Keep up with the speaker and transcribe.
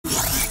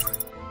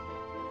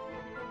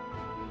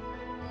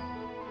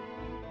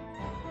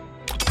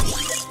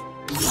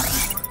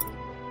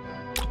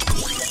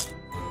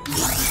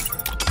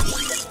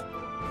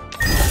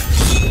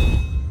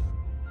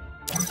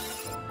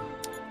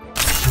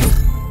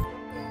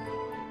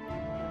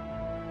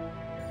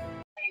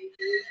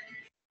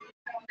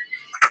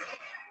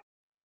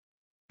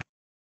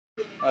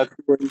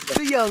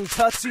The young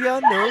Tatsuya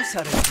knows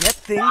how to get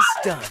things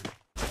done.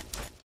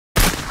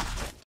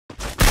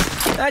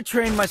 I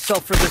trained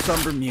myself for this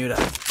on Bermuda.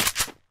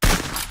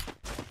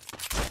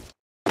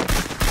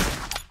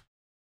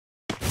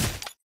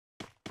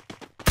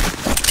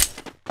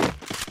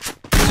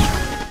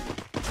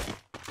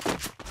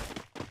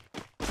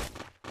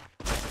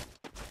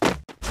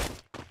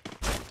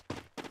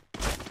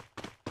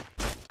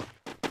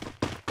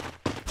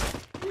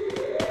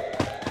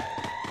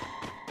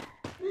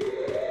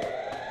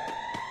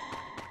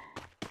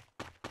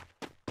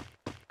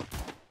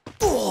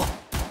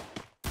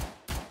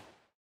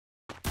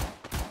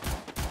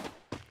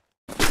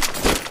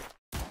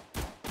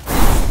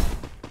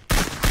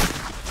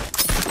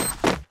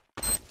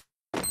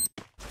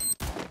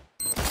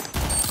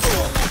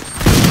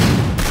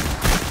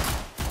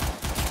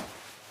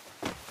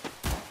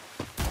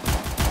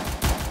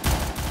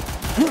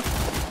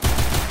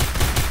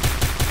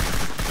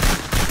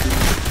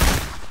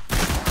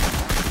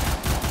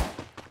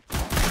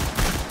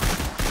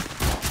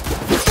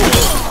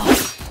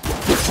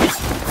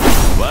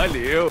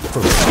 Valeu!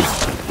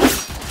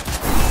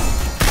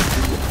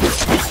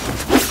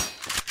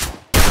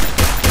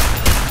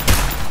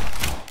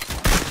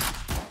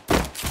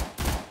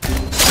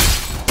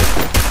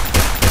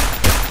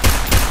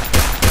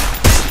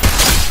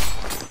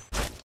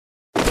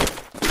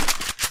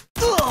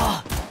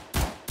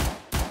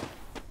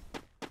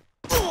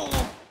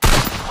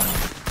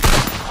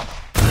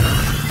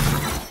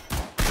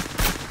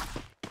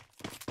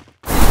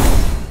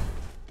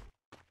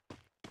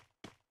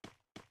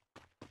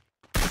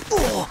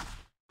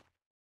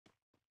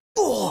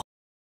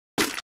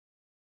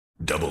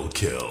 Double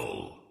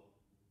kill.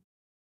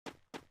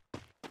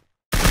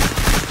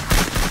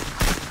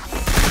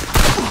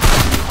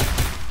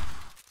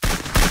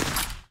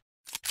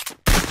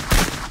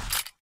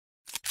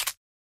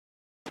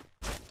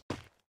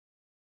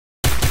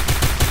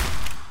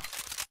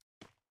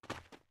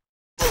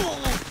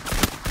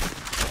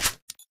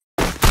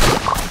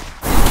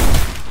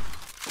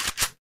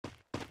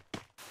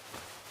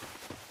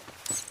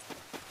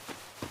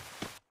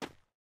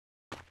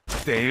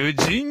 Tenho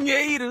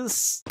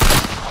dinheiros.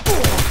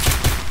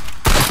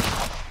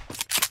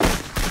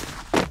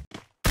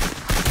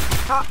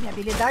 Ah, minha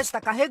habilidade está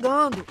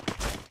carregando.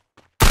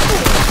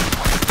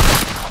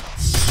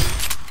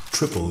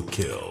 Triple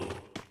kill.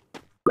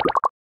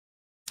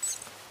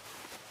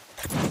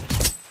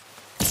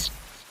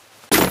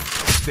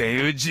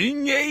 Tenho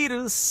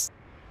dinheiros.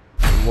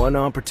 One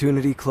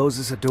opportunity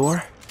closes a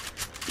door.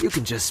 You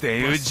can just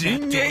Tenho bust that door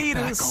back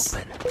dinheiros.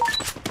 open.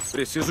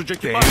 Preciso de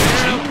Tenho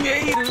equipamento.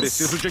 dinheiros.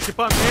 Preciso de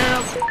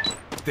equipamento.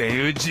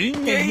 Tenho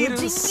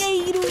dinheiros.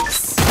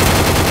 Dinheiros.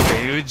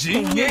 Tenho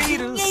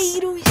dinheiros.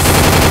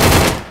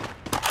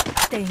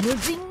 Tenho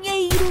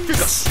dinheiros.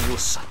 Fica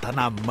sussa, tá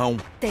na mão.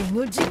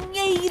 Tenho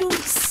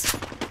dinheiros.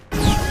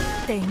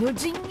 Tenho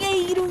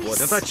dinheiros. Boa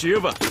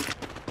tentativa.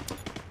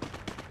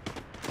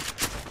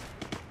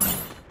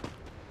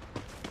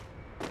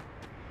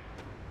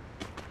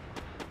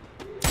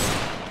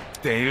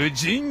 Tenho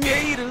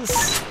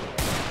dinheiros.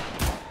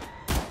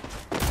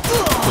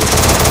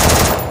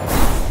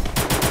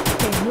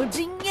 Tenho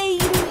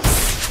dinheiros.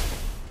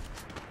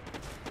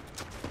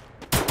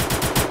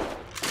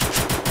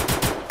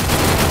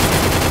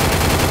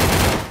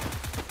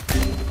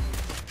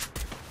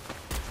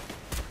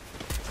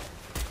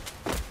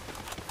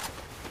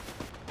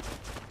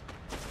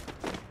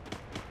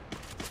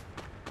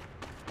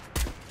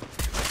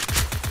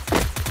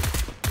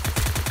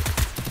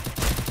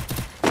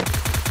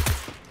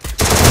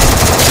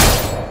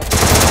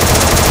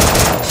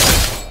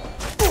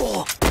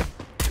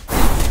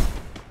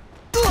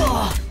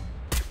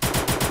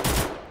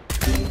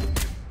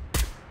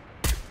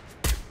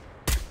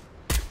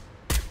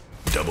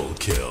 Double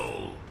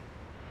kill.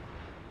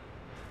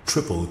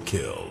 Triple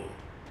kill.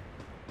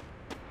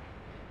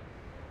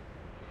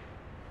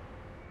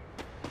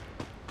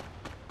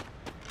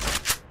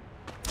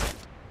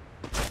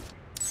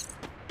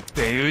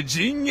 Tenho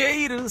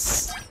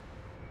dinheiros.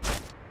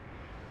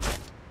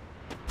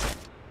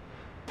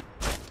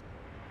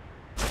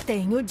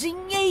 Tenho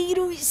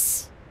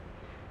dinheiros.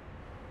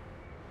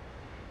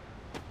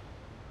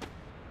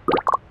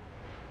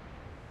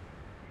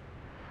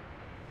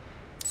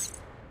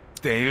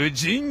 Tenho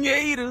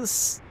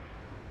dinheiros.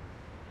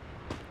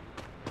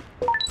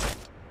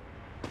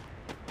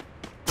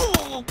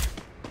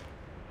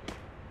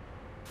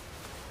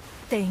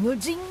 Tenho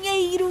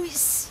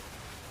dinheiros.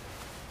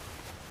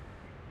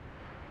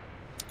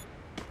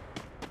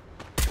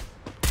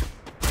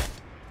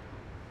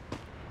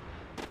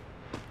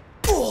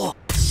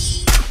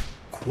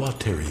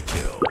 Quateri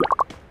kill.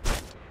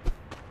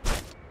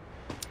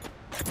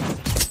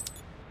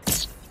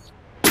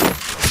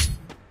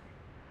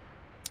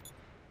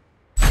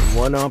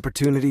 One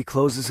opportunity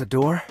closes a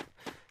door.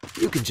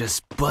 You can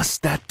just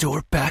bust that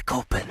door back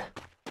open.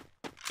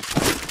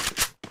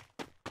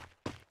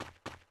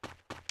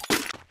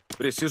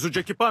 Preciso de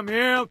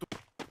equipamento.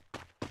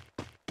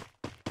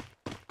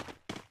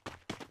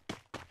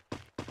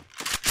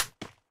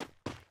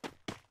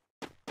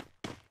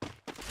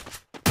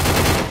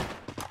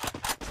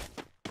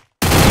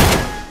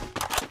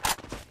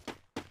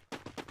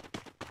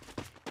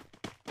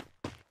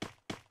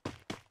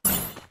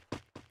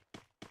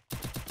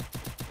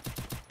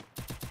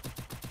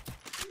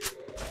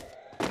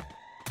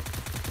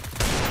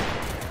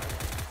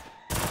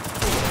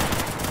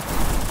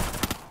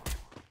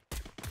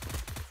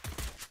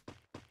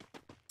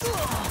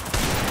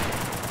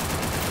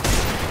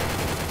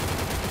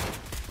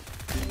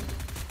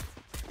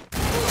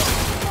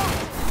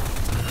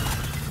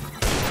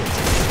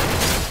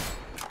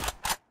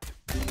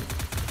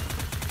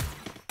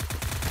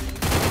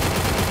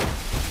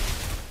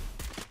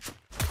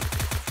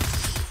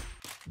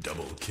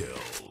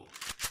 kill.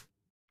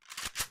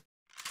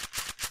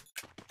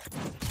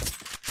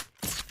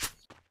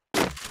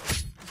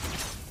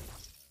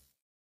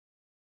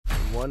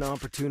 One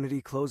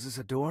opportunity closes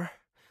a door,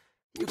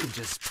 you can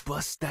just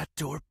bust that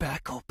door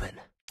back open.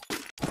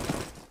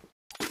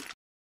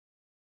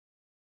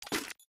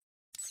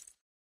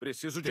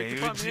 Preciso de Tenho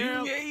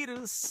equipamento.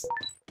 dinheiros.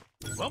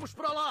 Vamos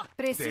pra lá.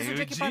 Preciso Tenho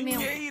de equipamento.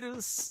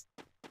 dinheiros.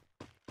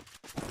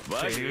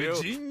 Tenho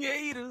Valeu.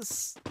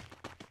 dinheiros.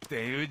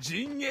 Tenho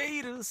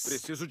dinheiros.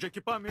 Preciso de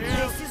equipamento.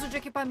 Preciso de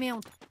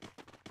equipamento.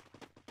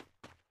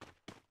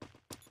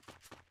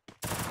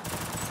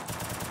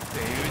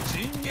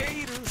 Tenho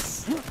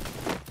dinheiros.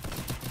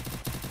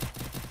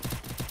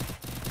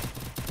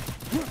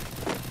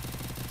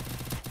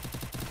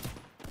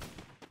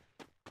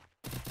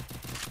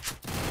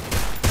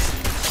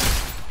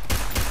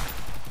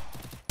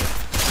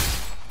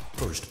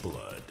 First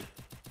blood.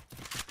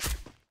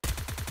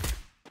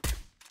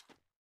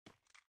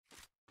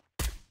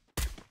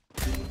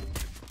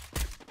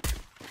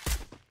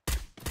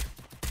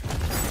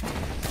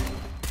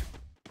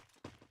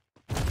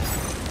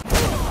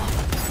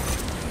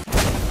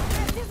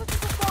 Preciso de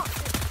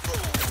suporte.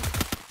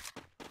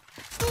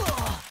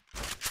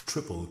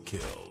 Triple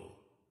kill.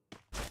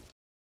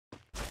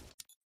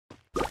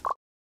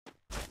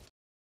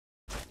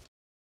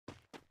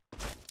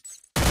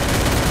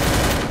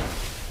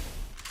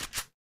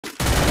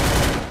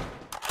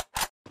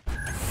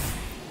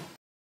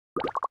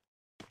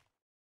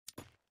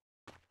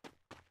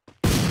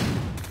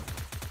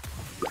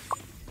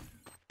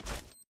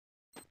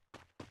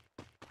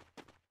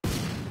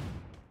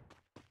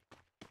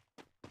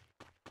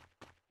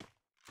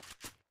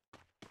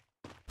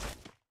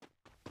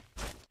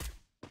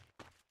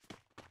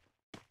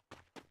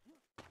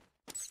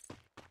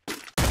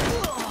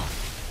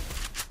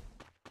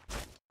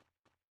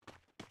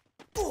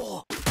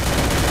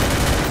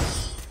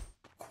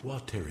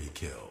 Quateri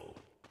kill.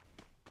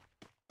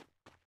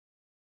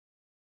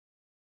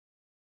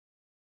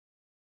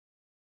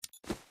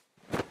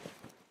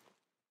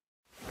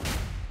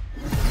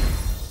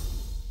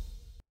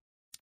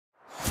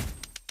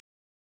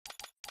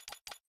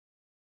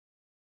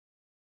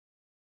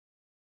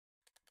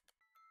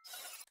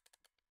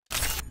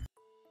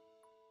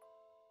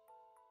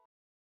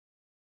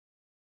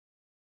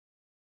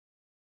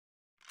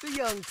 The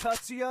young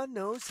Tatsuya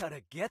knows how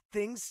to get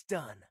things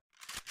done.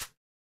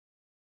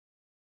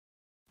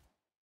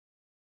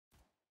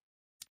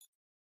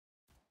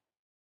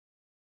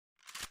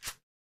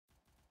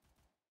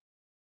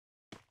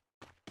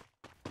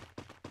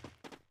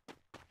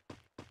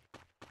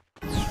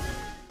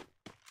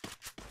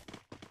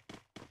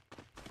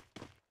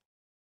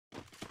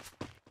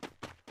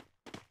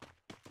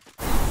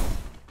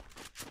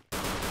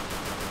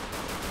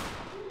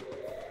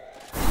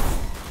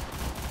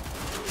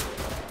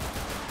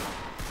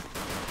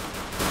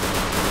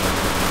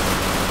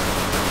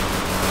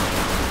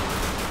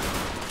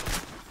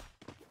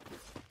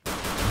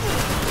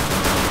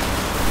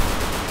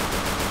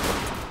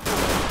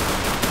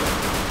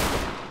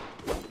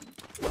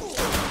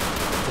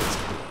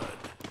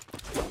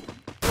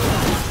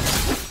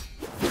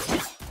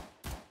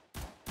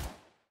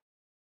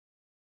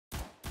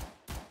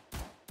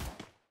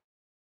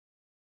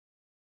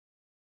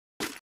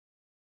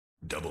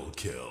 Double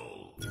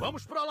kill.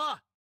 Vamos pra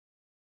lá.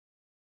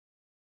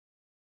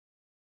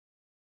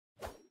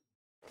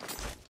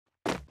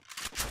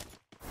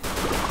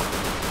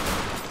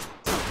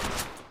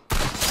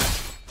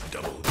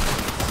 Double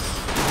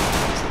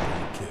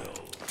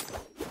triple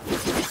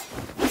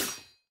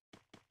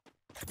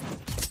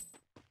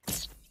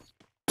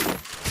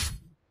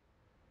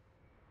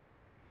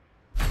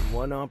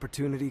One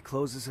opportunity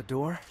closes a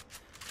door,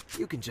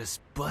 you can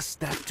just bust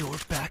that door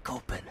back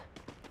open.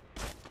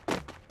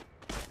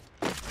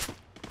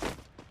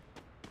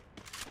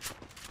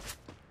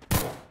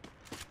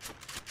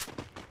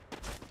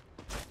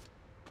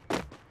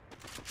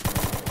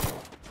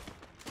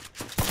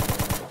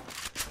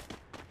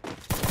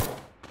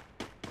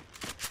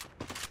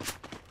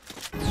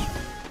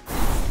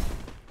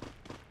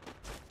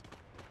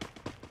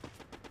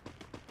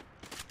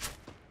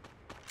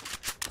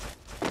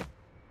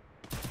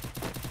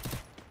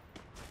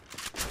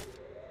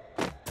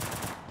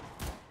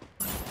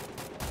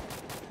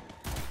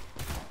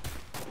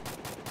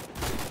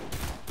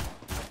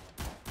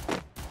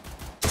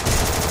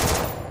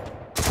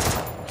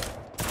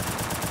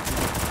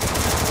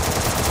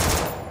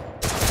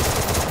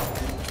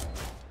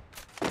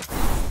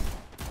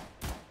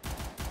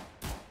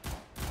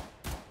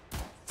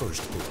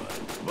 First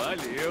blood.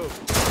 Valeu.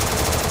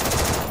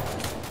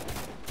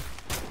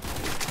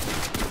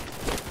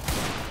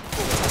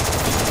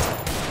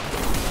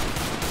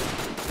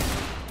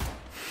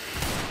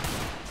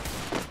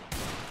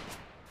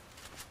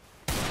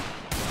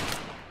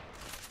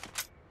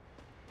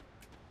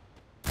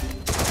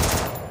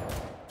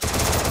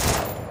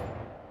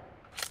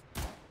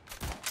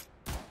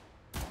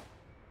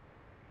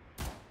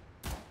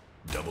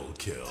 Double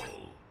kill.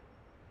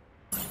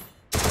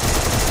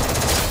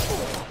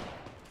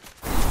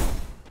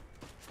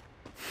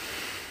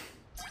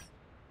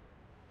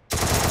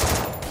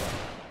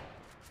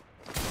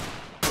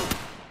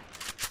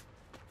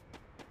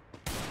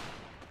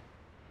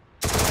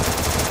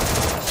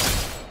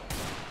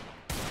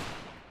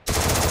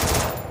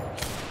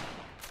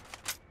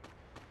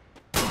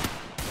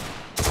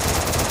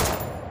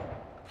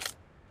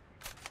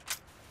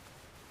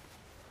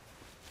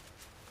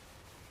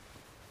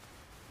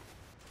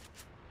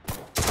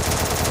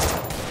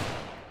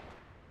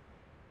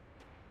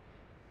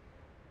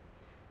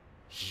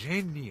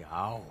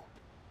 Genial.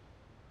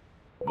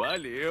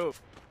 Valeu.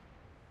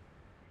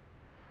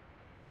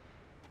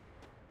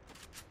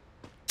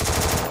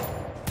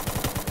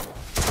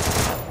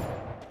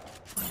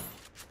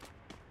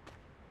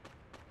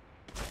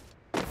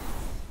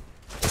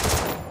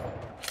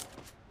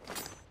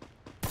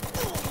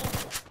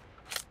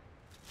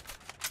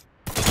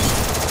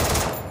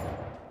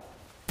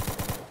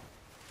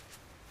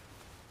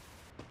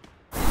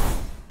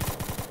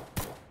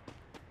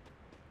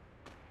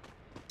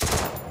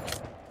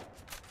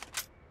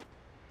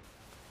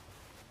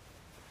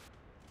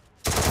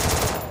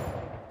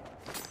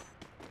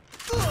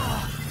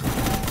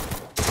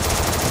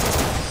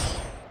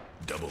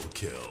 Double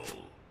kill.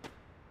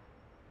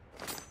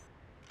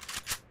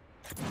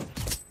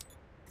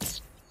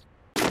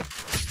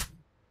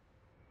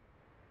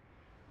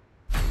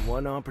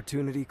 One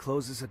opportunity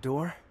closes a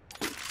door,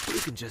 you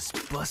can just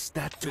bust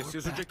that door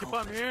Preciso de back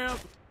open.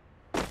 equipamento.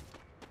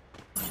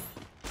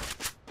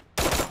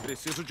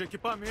 Preciso de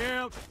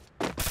equipamento.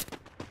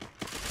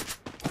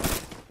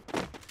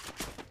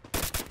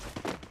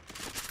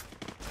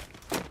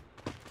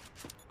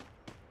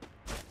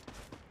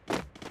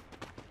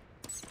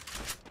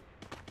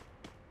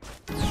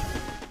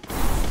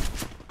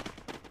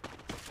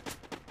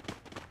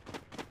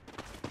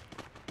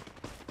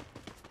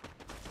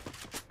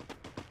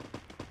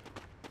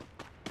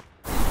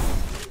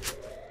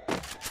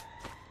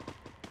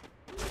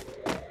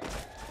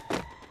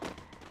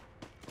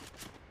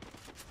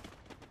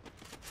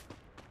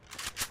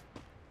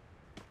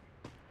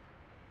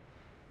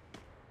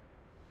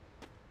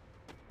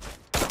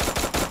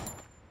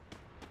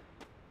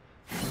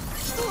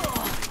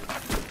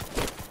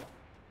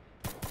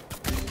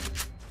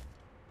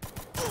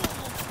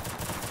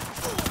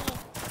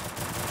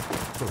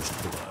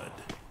 First blood.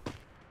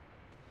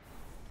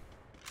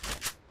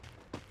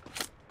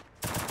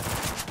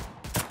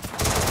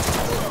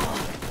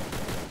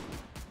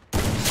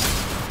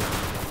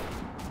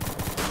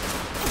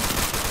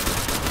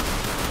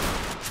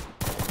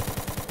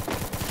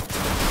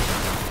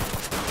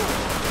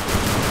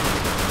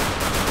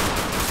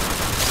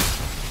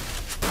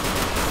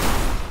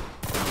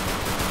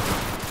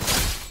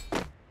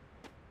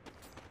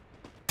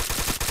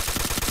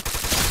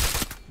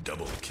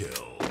 Double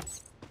kill.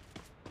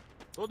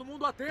 Todo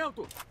mundo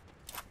atento.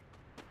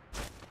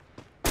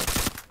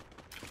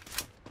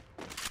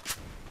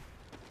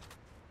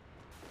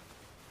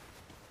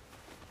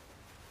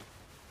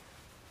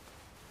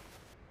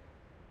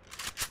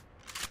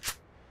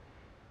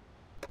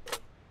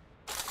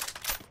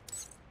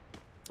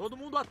 Todo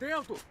mundo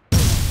atento.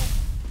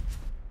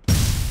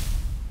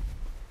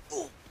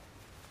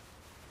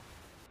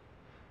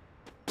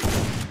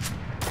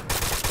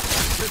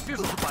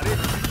 Preciso de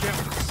paredes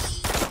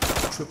pequenas.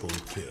 Triple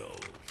kill.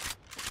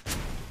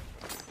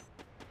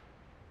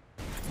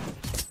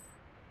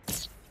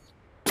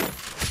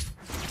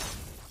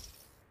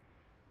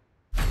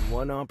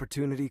 One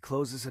opportunity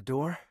closes a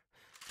door,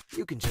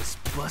 you can just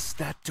bust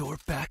that door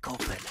back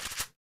open.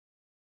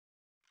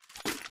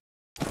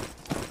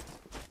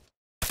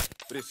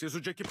 Preciso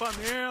de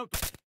equipamento.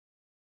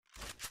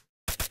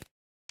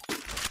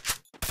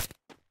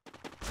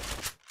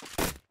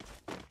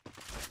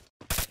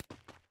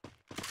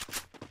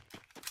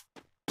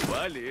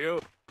 Valeu.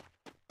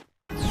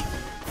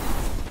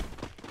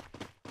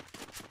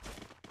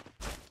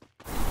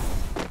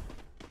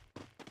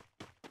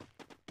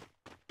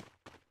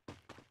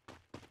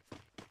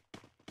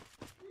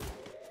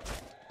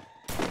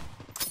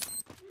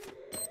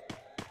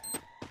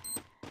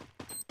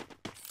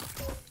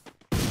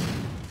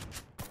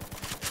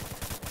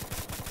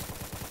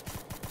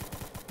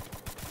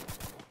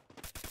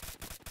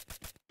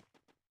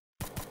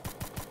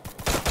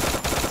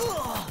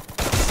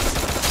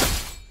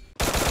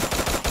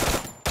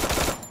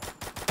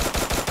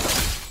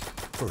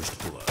 First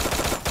blood.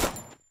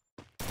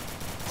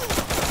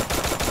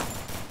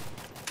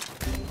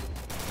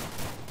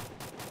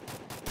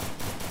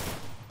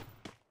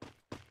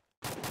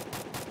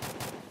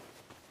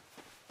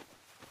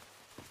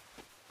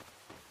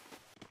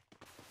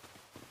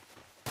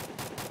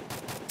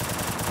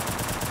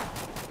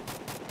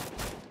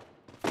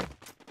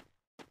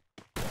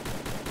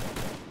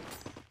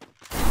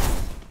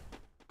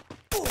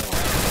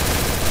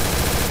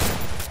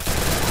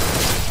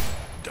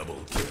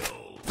 Double kill.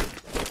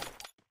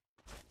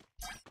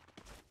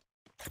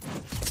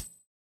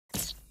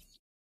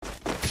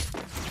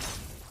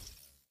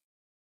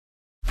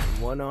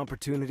 One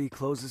opportunity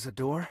closes a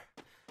door,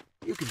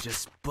 you can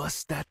just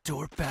bust that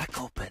door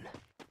back open.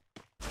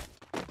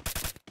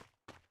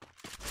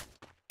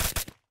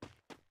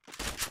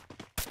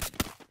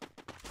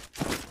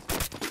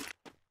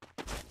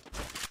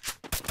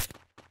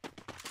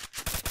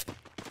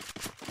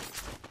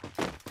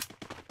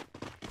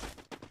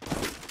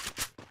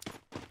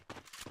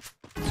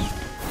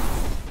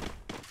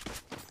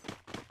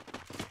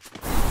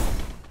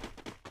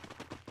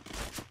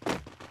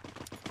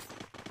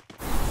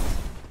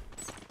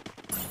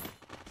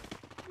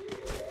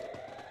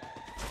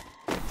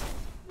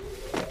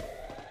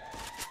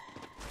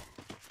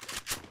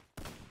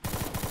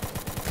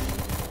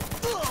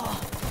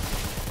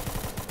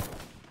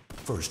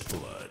 First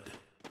blood.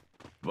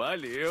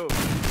 Valeu.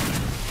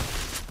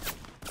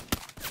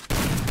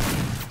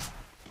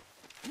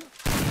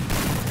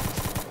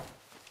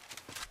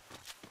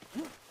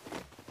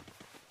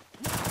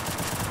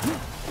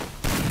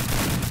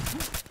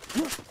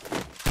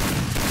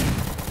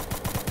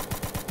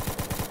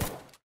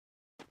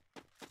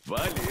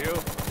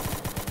 Valeu.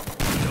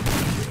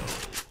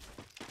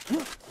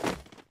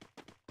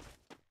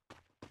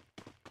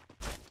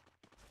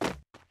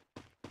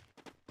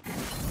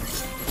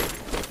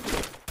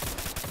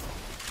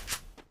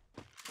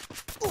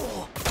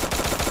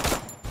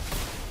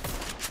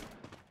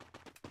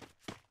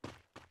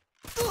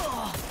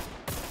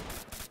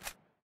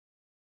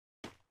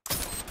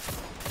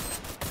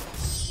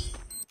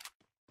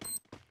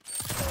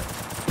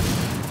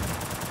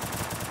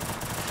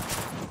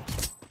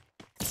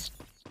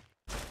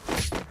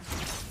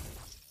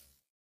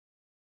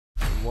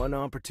 One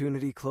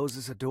opportunity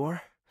closes a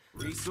door, you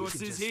can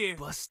Resources just here.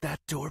 bust that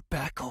door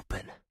back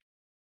open.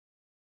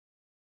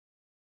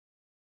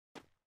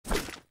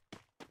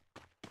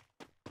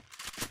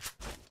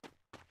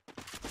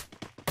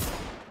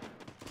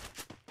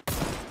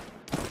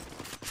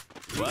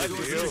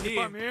 Valeu.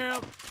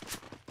 Equipamento.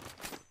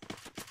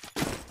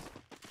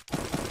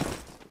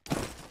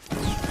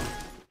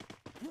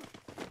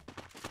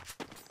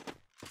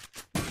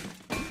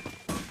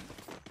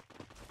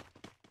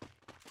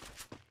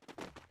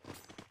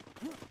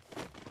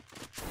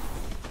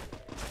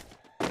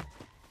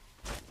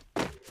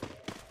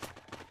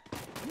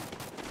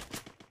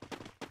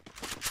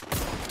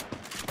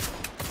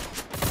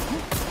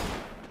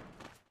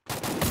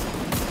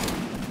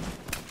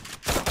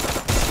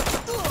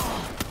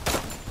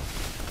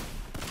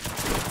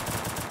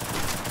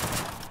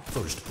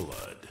 First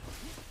blood.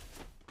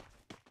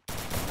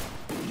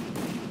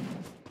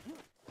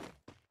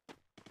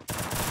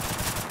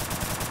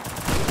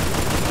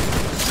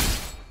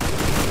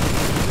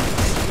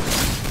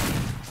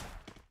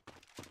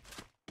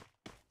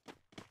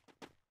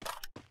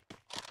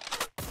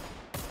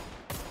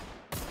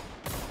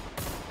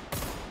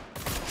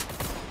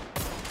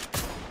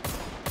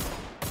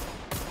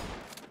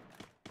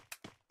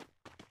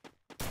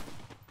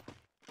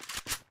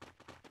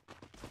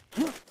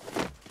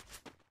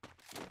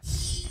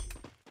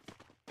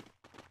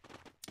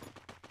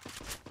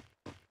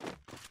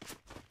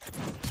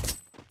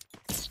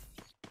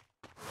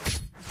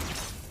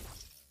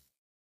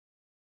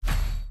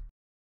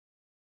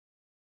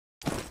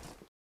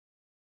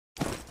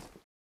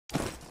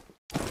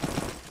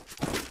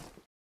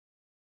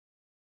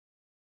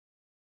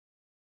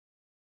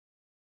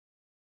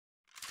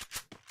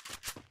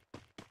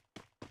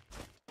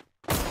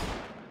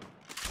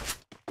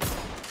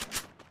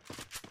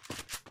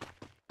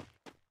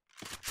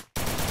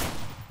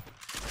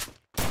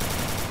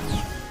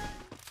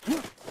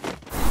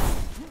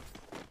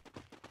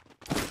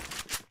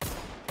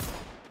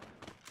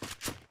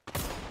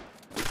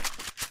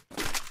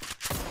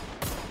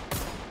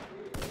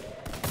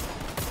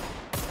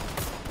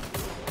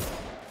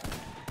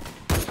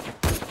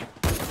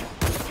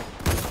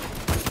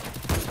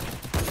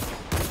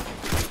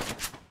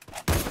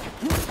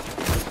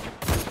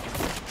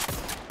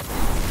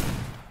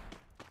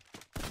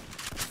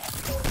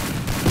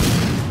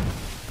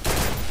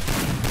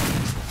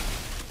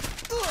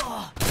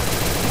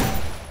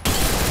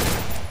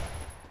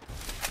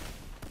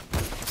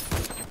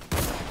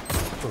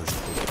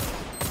 First blood.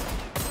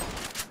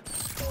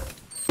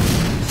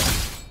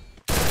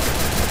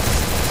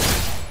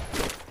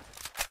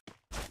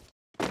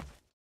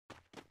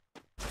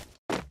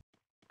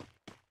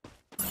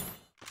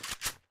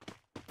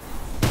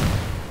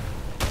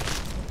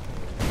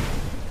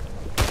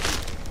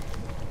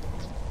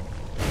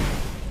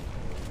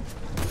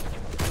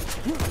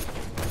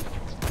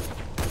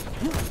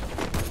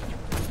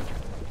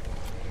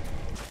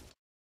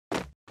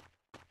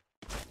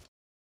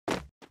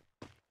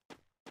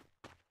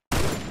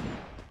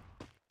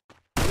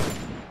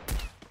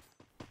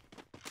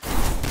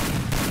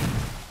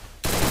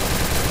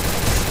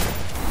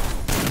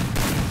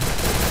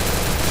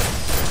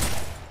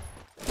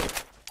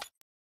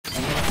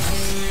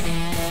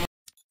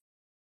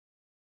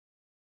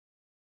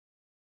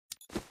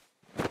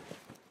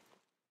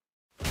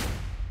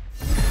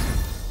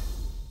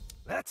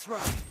 That's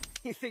right.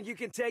 You think you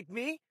can take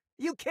me?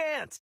 You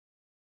can't!